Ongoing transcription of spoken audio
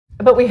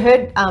But we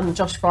heard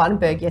Josh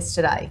Frydenberg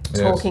yesterday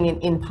talking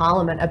in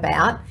Parliament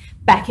about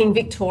backing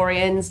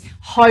Victorians,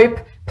 hope,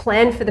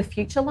 plan for the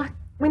future. Like,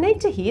 we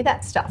need to hear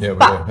that stuff. Yeah,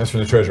 that's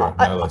from the Treasurer,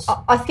 no less.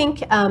 I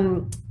think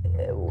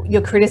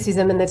your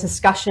criticism and the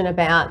discussion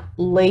about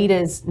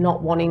leaders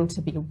not wanting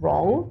to be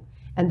wrong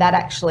and that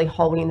actually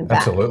holding them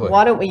back. Absolutely.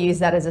 Why don't we use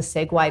that as a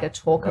segue to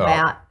talk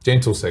about...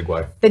 Gentle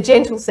segue. The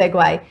gentle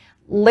segue.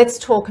 Let's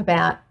talk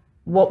about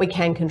what we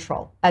can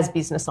control as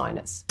business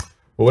owners.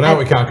 Well, we know what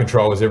we can't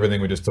control is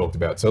everything we just talked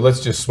about. So let's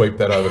just sweep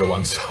that over to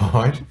one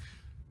side.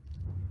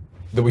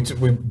 We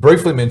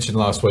briefly mentioned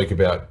last week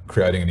about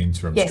creating an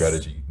interim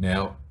strategy.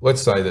 Now,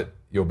 let's say that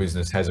your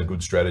business has a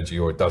good strategy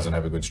or it doesn't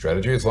have a good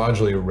strategy. It's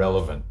largely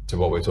irrelevant to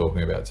what we're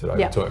talking about today.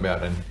 We're talking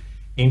about an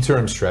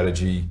interim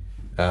strategy.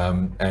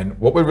 And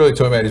what we're really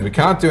talking about is we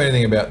can't do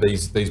anything about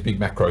these big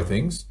macro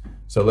things.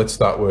 So let's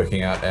start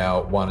working out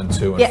our 1 and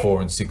 2 and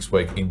 4 and 6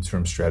 week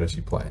interim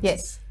strategy plans.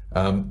 Yes.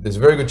 There's a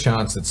very good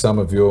chance that some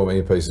of your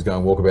EPs is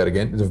going walkabout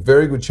again. There's a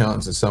very good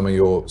chance that some of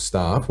your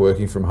staff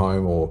working from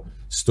home or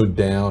stood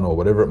down or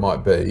whatever it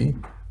might be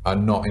are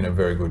not in a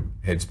very good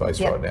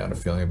headspace right now and are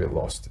feeling a bit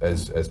lost,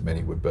 as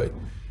many would be.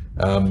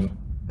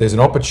 There's an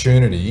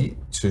opportunity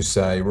to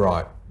say,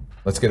 right,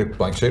 let's get a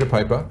blank sheet of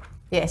paper.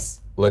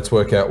 Yes. Let's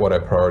work out what our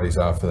priorities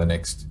are for the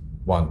next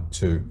 1,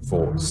 2,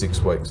 4,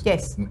 6 weeks.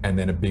 Yes. And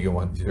then a bigger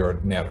one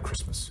now to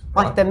Christmas.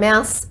 Like the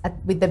mouse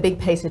with the big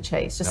piece of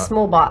cheese, just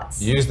small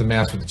bites. You use the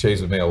mouse with the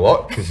cheese with me a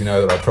lot because you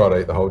know that I try to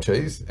eat the whole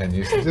cheese and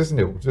you say, just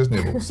nibble.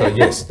 So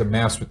yes, the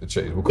mouse with the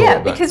cheese. We'll call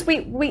it that. Because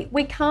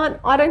we can't,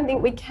 I don't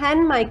think we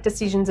can make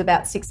decisions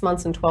about 6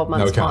 months and 12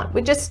 months time.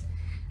 We just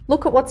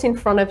look at what's in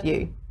front of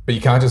you. But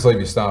you can't just leave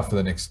your staff for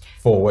the next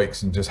 4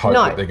 weeks and just hope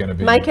that they're going to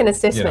be... make an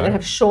assessment and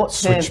have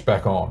short-term... Switch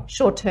back on.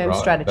 Short-term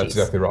strategies. That's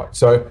exactly right.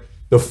 So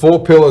the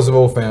 4 pillars of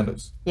all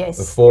founders. Yes.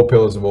 The 4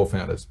 pillars of all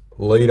founders.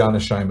 Lead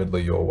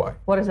unashamedly your way.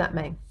 What does that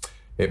mean?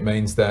 It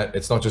means that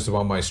it's not just a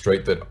one-way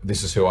street that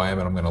this is who I am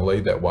and I'm going to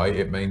lead that way.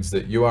 It means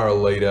that you are a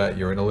leader,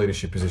 you're in a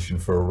leadership position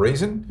for a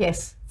reason.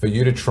 Yes. For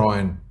you to try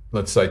and,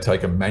 let's say,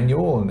 take a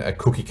manual and a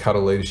cookie-cutter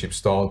leadership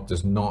style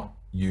does not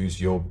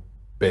use your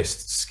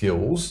best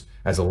skills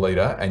as a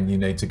leader, and you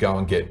need to go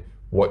and get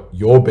what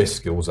your best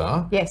skills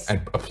are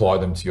and apply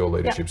them to your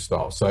leadership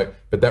style. So,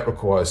 but that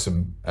requires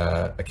some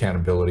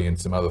accountability and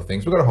some other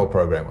things. We've got a whole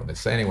program on this,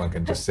 so anyone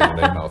can just send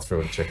an email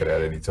through and check it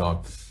out anytime.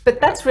 But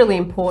that's really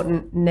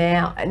important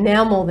now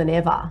more than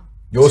ever.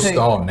 Your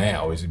style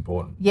now is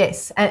important.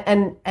 Yes,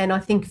 and I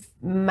think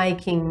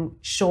making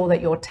sure that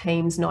your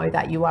teams know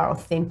that you are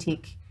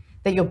authentic,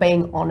 that you're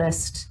being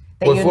honest.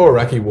 That if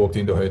Laura Racky walked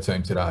into her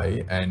team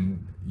today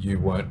and you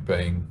weren't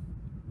being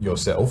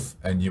yourself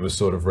and you were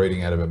sort of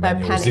reading out of a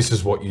manual, this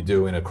is what you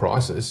do in a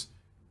crisis,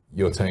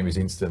 your team is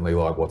instantly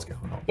like, what's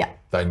going on? Yeah.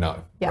 They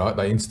know, right?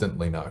 They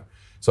instantly know.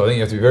 So I think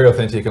you have to be very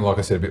authentic and, like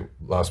I said a bit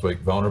last week,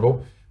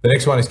 vulnerable. The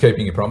next one is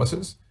keeping your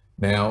promises.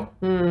 Now,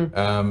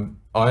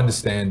 I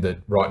understand that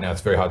right now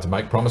it's very hard to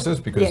make promises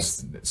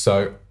because,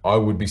 so I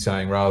would be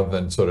saying rather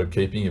than sort of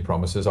keeping your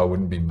promises, I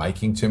wouldn't be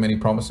making too many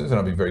promises, and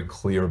I'd be very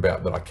clear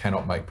about that I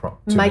cannot make too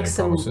many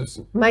promises.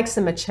 Make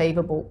some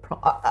achievable.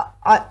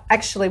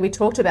 Actually, we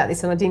talked about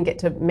this and I didn't get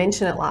to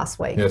mention it last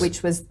week,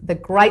 which was the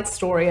great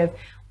story of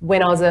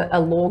when I was a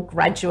law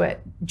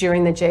graduate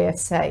during the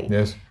GFC.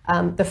 Yes.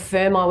 The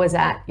firm I was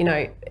at, you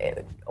know,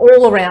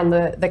 all around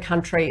the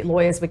country,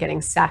 lawyers were getting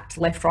sacked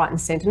left, right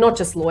and centre. Not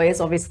just lawyers,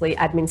 obviously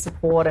admin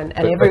support and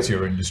that's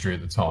your industry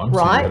at the time,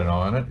 right? So you had an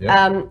eye on it.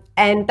 Yeah.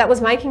 And that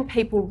was making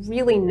people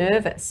really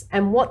nervous.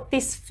 And what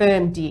this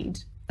firm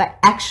did, they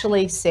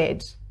actually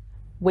said,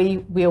 we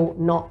will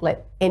not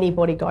let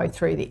anybody go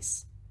through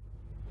this.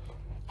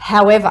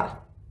 However,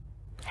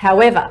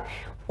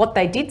 what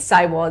they did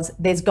say was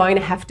there's going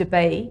to have to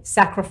be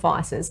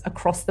sacrifices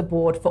across the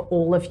board for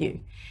all of you.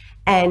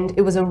 And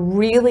it was a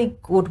really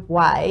good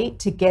way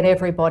to get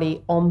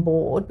everybody on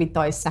board with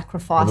those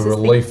sacrifices. Well,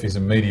 the relief is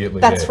immediately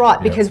there. That's right,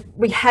 because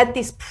we had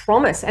this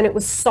promise and it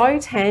was so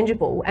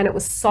tangible and it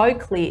was so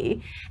clear,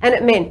 and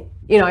it meant,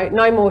 you know,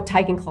 no more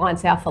taking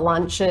clients out for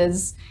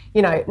lunches,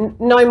 you know,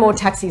 no more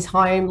taxis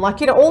home,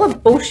 like, you know, all the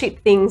bullshit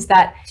things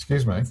that...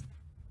 Excuse me.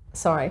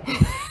 Sorry.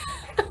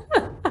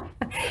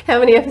 How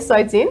many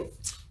episodes in?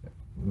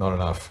 Not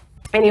enough.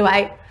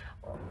 Anyway,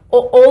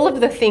 all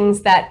of the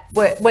things that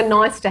were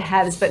nice to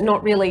have, but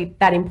not really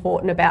that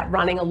important about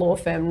running a law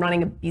firm,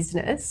 running a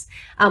business,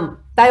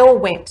 they all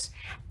went.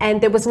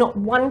 And there was not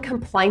one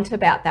complaint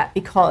about that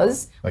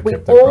because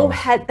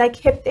they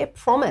kept their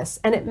promise.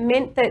 And it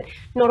meant that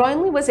not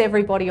only was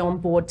everybody on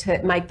board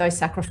to make those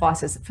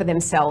sacrifices for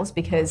themselves,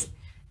 because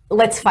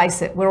let's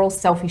face it, we're all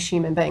selfish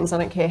human beings. I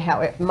don't care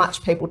how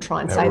much people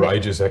try and say that.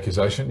 Outrageous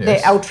accusation,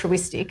 yes. They're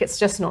altruistic. It's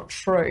just not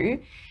true.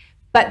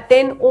 But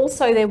then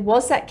also there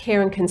was that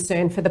care and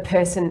concern for the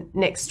person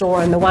next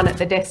door and the one at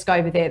the desk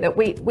over there, that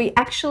we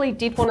actually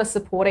did want to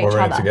support each other.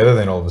 We're in it together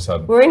then all of a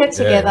sudden. We're in it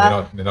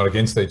together. They're not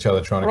against each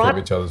other, trying to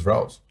keep each other's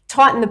roles.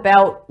 Tighten the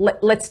belt,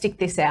 let's stick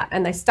this out.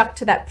 And they stuck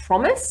to that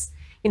promise.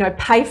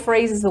 pay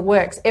freezes, the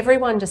works.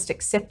 Everyone just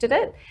accepted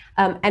it,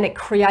 and it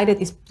created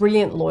this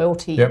brilliant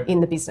loyalty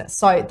in the business.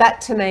 So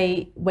that, to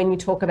me, when you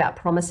talk about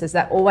promises,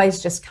 that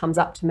always just comes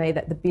up to me,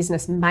 that the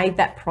business made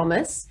that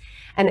promise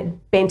and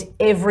it bent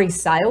every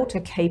sale to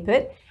keep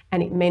it,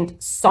 and it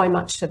meant so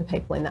much to the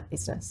people in that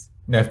business.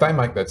 Now, if they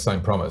make that same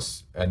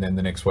promise and then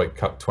the next week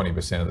cut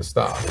 20% of the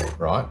staff,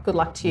 right? Good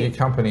luck to you. Your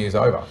company is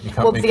over.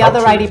 Well, the other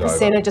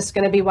 80% are just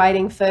going to be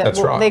waiting for. That's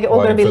right. They're all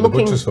going to be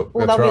looking.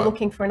 Well, they'll be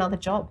looking for another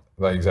job.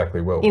 They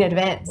exactly will. In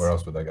advance. Where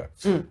else would they go?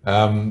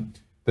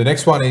 The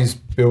next one is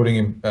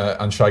building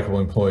unshakable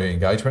employee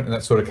engagement, and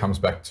that sort of comes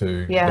back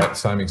to that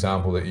same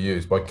example that you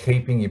used. By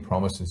keeping your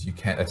promises, you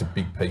can. That's a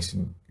big piece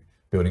in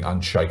building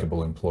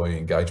unshakable employee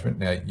engagement.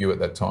 Now, you at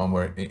that time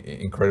were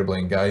incredibly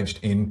engaged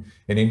in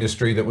an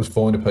industry that was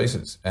falling to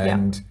pieces.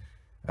 And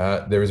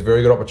there is a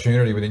very good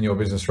opportunity within your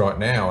business right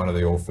now under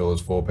the All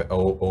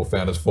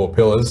Founders 4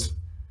 Pillars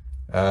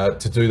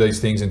to do these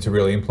things and to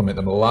really implement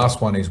them. The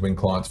last one is win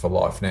clients for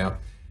life. Now,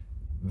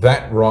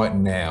 that right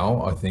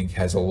now, I think,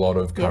 has a lot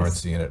of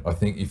currency in it. I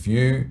think if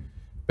you,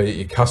 be it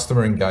your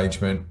customer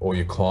engagement or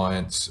your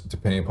clients,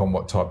 depending upon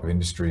what type of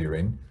industry you're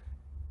in,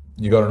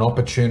 you got an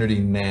opportunity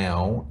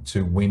now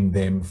to win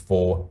them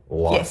for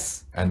life.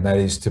 Yes. And that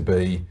is to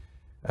be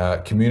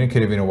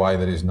communicative in a way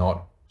that is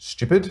not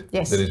stupid,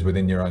 that is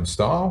within your own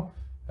style,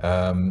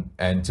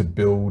 and to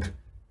build,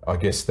 I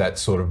guess, that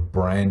sort of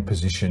brand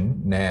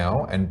position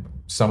now. And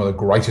some of the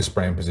greatest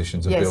brand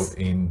positions are built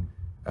in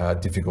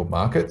difficult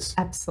markets.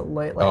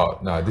 Absolutely. Oh,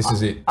 no, this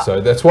is it.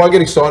 So that's why I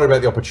get excited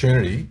about the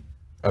opportunity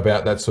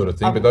about that sort of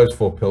thing, but those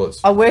 4 pillars.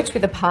 I worked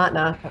with a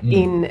partner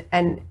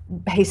and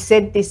he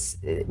said this,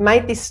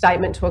 made this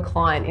statement to a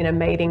client in a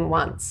meeting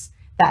once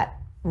that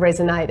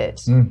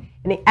resonated. And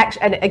he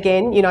actually, and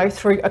again,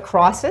 through a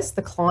crisis,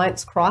 the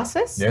client's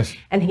crisis.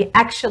 And he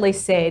actually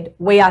said,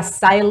 "We are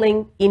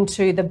sailing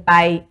into the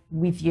bay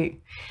with you."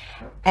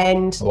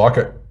 And I like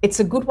it. It's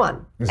a good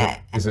one.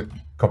 Is it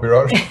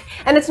copyrighted?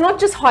 And it's not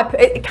just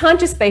it can't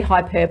just be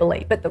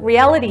hyperbole, but the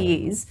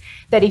reality is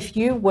that if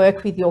you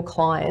work with your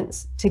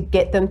clients to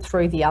get them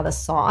through the other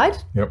side.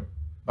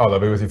 Oh, they'll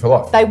be with you for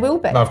life. They will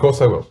be. No, of course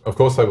they will. Of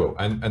course they will.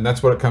 And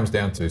that's what it comes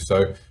down to.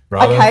 So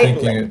rather than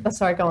thinking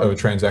of a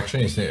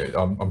transaction, you say,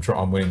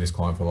 I'm winning this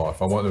client for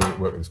life. I want to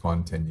work with this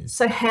client in 10 years.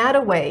 So how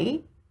do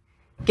we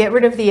get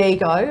rid of the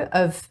ego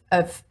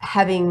of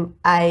having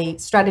a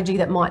strategy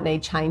that might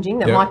need changing,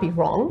 that might be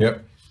wrong,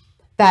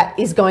 that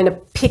is going to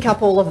pick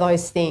up all of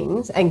those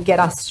things and get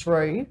us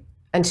through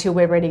until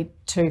we're ready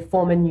to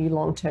form a new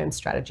long-term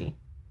strategy?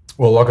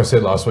 Well, like I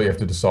said last week, you have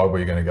to decide where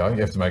you're going to go. You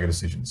have to make a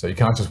decision. So you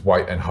can't just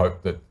wait and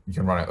hope that you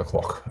can run out the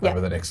clock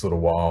over the next little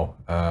while.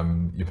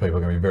 Your people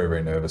are going to be very,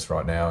 very nervous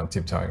right now and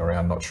tiptoeing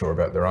around, not sure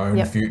about their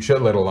own future,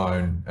 let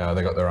alone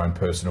they've got their own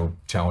personal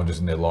challenges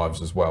in their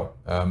lives as well.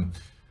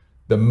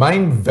 The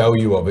main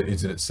value of it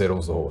is that it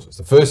settles the horses.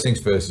 The first things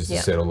first is to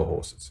settle the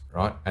horses,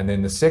 right? And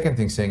then the second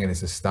thing, second,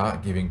 is to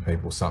start giving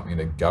people something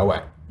to go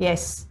at.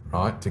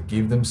 Right? To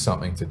give them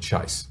something to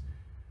chase.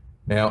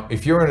 Now,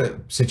 if you're in a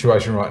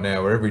situation right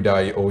now where every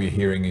day all you're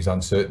hearing is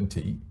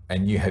uncertainty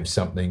and you have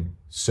something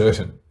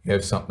certain, you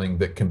have something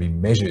that can be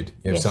measured,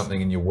 you have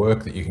something in your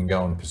work that you can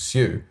go and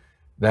pursue,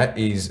 that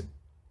is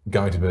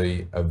going to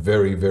be a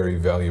very, very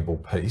valuable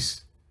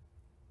piece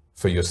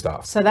for your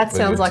staff. So that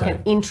sounds like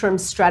an interim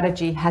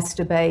strategy has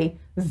to be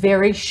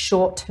very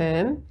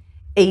short-term,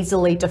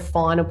 easily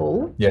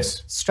definable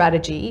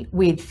strategy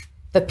with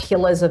the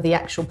pillars of the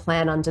actual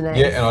plan underneath.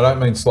 Yeah, and I don't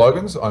mean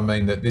slogans. I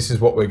mean that this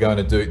is what we're going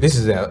to do. This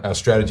is our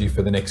strategy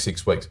for the next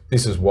 6 weeks.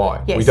 This is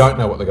why. We don't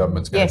know what the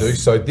government's going to do.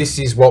 So this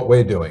is what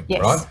we're doing,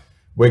 right?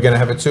 We're going to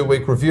have a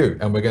 2-week review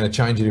and we're going to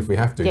change it if we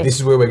have to. This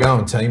is where we're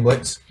going, team.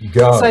 Let's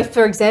go. So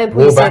for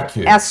example,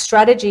 our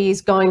strategy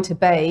is going to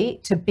be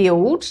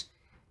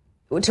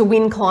to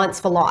win clients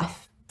for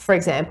life, for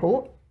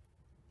example,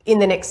 in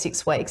the next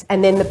 6 weeks.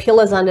 And then the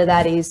pillars under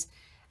that is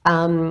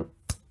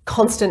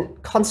constant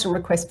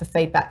request for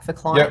feedback for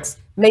clients.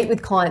 Meet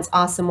with clients,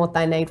 ask them what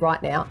they need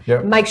right now.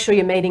 Make sure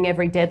you're meeting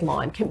every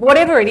deadline.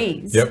 Whatever it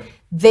is,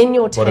 then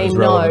your team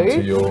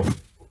know,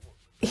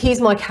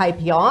 here's my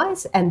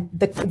KPIs, and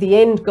the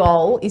end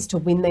goal is to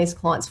win these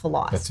clients for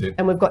life. That's it.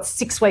 And we've got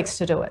 6 weeks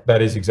to do it.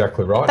 That is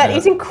exactly right. That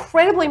is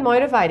incredibly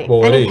motivating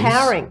and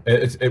empowering.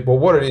 Well,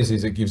 what it is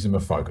it gives them a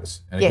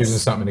focus and it gives them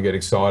something to get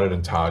excited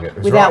and target.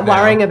 Without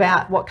worrying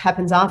about what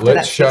happens after that.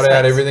 Let's shut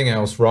out everything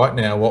else right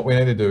now. What we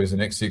need to do is the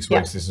next 6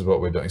 weeks, this is what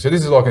we're doing. So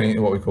this is like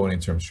what we call an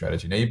interim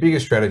strategy. Now, your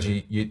biggest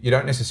strategy, you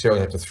don't necessarily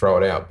have to throw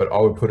it out, but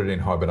I would put it in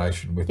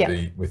hibernation with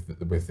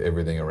with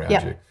everything around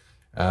you.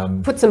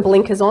 Put some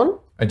blinkers on.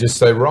 And just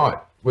say, right,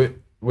 we're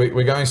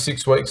going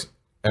 6 weeks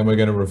and we're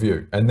going to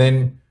review. And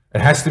then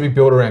it has to be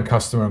built around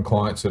customer and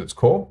clients at its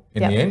core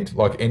in the end.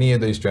 Like any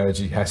of these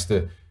strategies has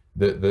to,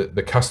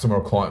 the customer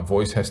or client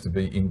voice has to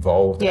be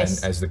involved and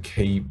as the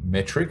key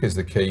metric, as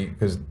the key,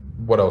 because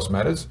what else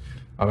matters?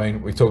 I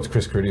mean, we talked to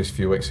Chris Critias a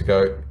few weeks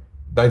ago.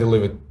 They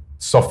delivered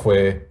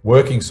software,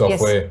 working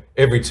software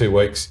every 2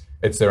 weeks.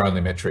 It's their only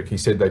metric. He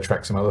said they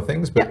track some other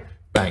things, but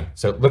bang.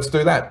 So let's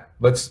do that.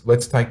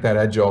 Let's take that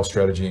agile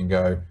strategy and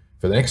go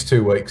for the next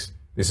 2 weeks,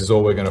 this is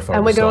all we're going to focus on.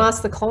 And we're going to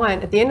ask the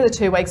client at the end of the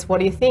 2 weeks, what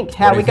do you think?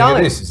 How are we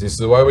going? Is this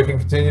the way we can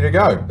continue to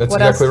go? That's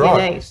what exactly else do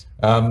right.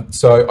 You need?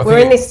 So I we're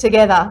in this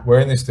together. We're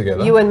in this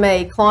together. You and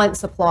me, client,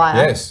 supplier.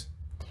 Yes.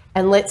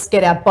 And let's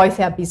get both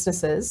our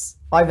businesses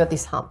over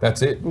this hump.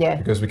 That's it. Yeah.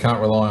 Because we can't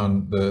rely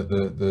on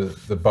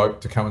the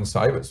boat to come and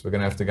save us. We're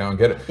going to have to go and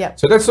get it. Yep.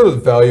 So that's sort of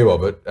the value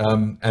of it,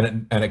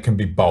 and it can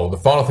be bold. The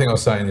final thing I'll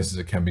say in this is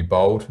it can be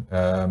bold,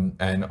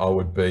 and I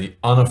would be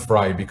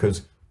unafraid,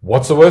 because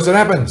what's the worst that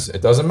happens?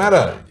 It doesn't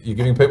matter. You're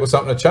giving people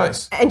something to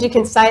chase. And you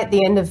can say at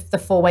the end of the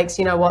 4 weeks,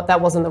 you know what,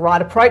 that wasn't the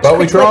right approach. But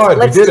we tried.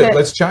 We did it.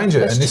 Let's change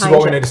it. And this is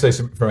what we need to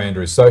see from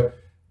Andrews. So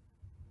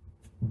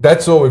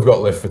that's all we've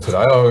got left for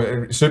today.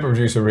 Oh, super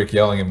producer Rick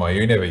yelling in my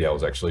ear. He never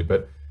yells, actually.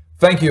 But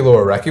thank you,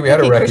 Laura Racky. We had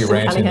a Racky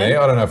rant in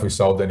there. I don't know if we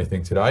solved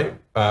anything today.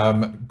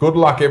 Good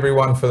luck,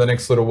 everyone, for the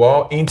next little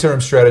while.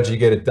 Interim strategy,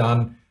 get it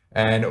done.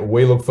 And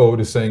we look forward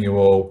to seeing you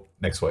all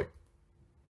next week.